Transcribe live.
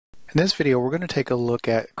In this video, we're going to take a look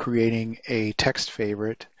at creating a text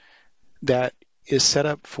favorite that is set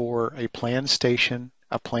up for a plan station,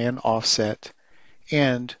 a plan offset,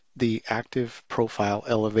 and the active profile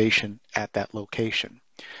elevation at that location.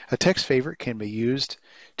 A text favorite can be used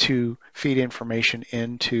to feed information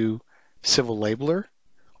into Civil Labeler,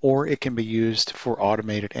 or it can be used for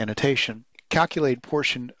automated annotation. Calculated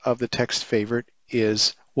portion of the text favorite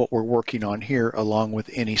is what we're working on here, along with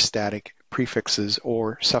any static prefixes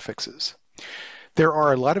or suffixes. There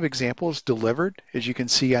are a lot of examples delivered. As you can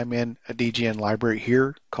see, I'm in a DGN library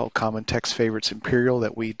here called Common Text Favorites Imperial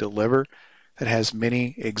that we deliver that has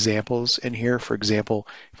many examples in here. For example,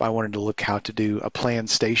 if I wanted to look how to do a plan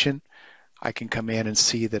station, I can come in and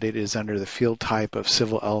see that it is under the field type of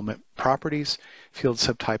civil element properties, field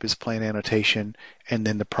subtype is plan annotation, and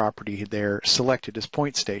then the property there selected as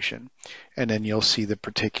point station. And then you'll see the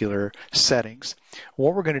particular settings.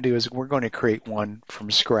 What we're going to do is we're going to create one from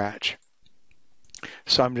scratch.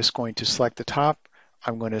 So I'm just going to select the top.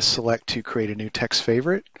 I'm going to select to create a new text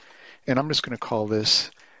favorite, and I'm just going to call this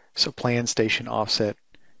plan station offset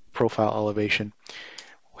profile elevation.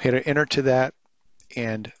 We'll hit enter to that.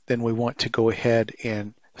 And then we want to go ahead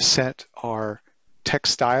and set our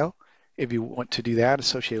text style. If you want to do that,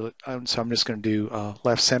 associate it. So I'm just going to do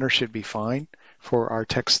left center should be fine for our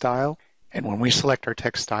text style. And when we select our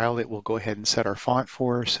text style, it will go ahead and set our font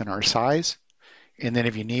for us and our size. And then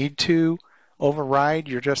if you need to override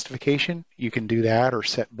your justification, you can do that, or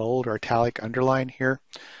set bold or italic underline here.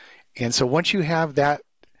 And so once you have that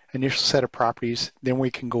initial set of properties, then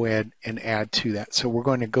we can go ahead and add to that. So we're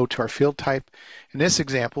going to go to our field type. In this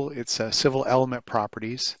example, it's civil element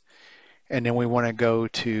properties. And then we want to go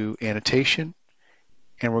to annotation,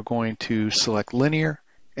 and we're going to select linear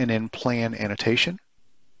and then plan annotation.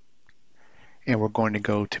 And we're going to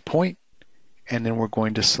go to point, and then we're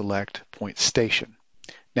going to select point station.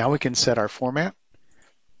 Now we can set our format.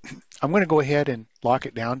 I'm going to go ahead and lock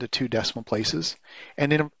it down to 2 decimal places.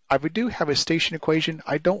 And then I do have a station equation.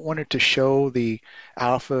 I don't want it to show the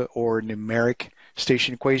alpha or numeric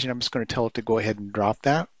station equation. I'm just going to tell it to go ahead and drop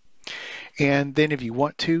that. And then if you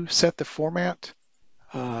want to set the format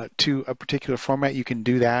to a particular format, you can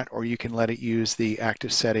do that, or you can let it use the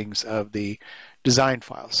active settings of the design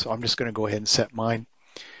file. So I'm just going to go ahead and set mine.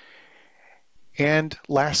 And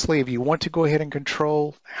lastly, if you want to go ahead and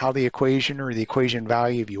control how the equation or the equation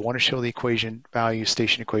value, if you want to show the equation value,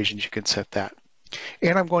 station equations, you can set that.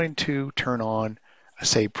 And I'm going to turn on a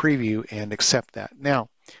save preview and accept that. Now,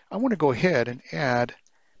 I want to go ahead and add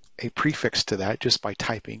a prefix to that just by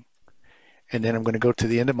typing. And then I'm going to go to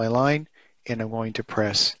the end of my line, and I'm going to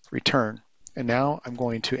press return. And now I'm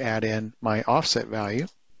going to add in my offset value.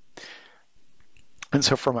 And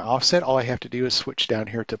so for my offset, all I have to do is switch down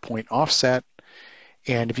here to point offset.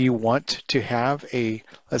 And if you want to have a,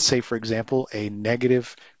 let's say, for example, a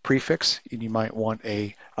negative prefix, and you might want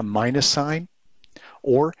a minus sign,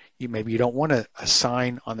 or maybe you don't want a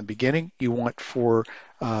sign on the beginning. You want for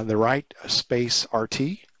the right a space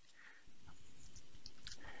RT.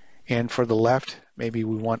 And for the left, maybe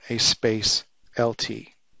we want a space LT.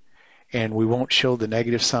 And we won't show the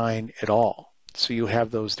negative sign at all. So you have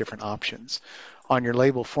those different options. On your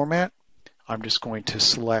label format, I'm just going to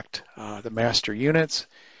select the master units,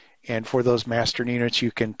 and for those master units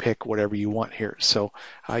you can pick whatever you want here. So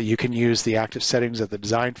you can use the active settings of the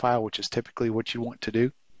design file, which is typically what you want to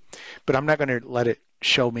do, but I'm not going to let it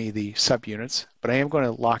show me the subunits, but I am going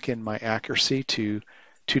to lock in my accuracy to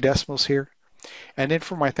 2 decimals here. And then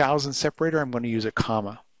for my thousand separator, I'm going to use a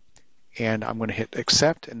comma, and I'm going to hit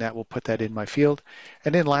accept, and that will put that in my field.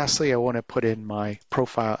 And then lastly, I want to put in my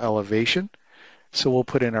profile elevation. So we'll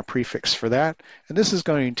put in our prefix for that. And this is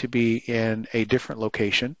going to be in a different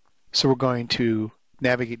location. So we're going to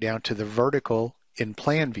navigate down to the vertical in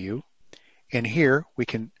plan view. And here we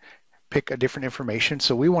can pick a different information.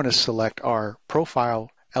 So we want to select our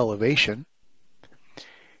profile elevation.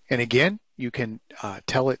 And again, you can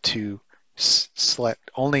tell it to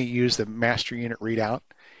select only use the master unit readout.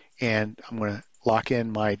 And I'm going to lock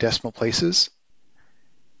in my decimal places.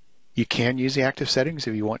 You can use the active settings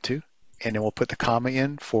if you want to. And then we'll put the comma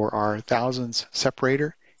in for our thousands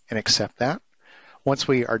separator and accept that. Once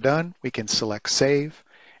we are done, we can select save.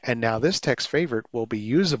 And now this text favorite will be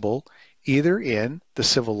usable either in the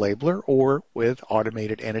civil labeler or with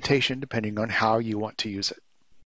automated annotation, depending on how you want to use it.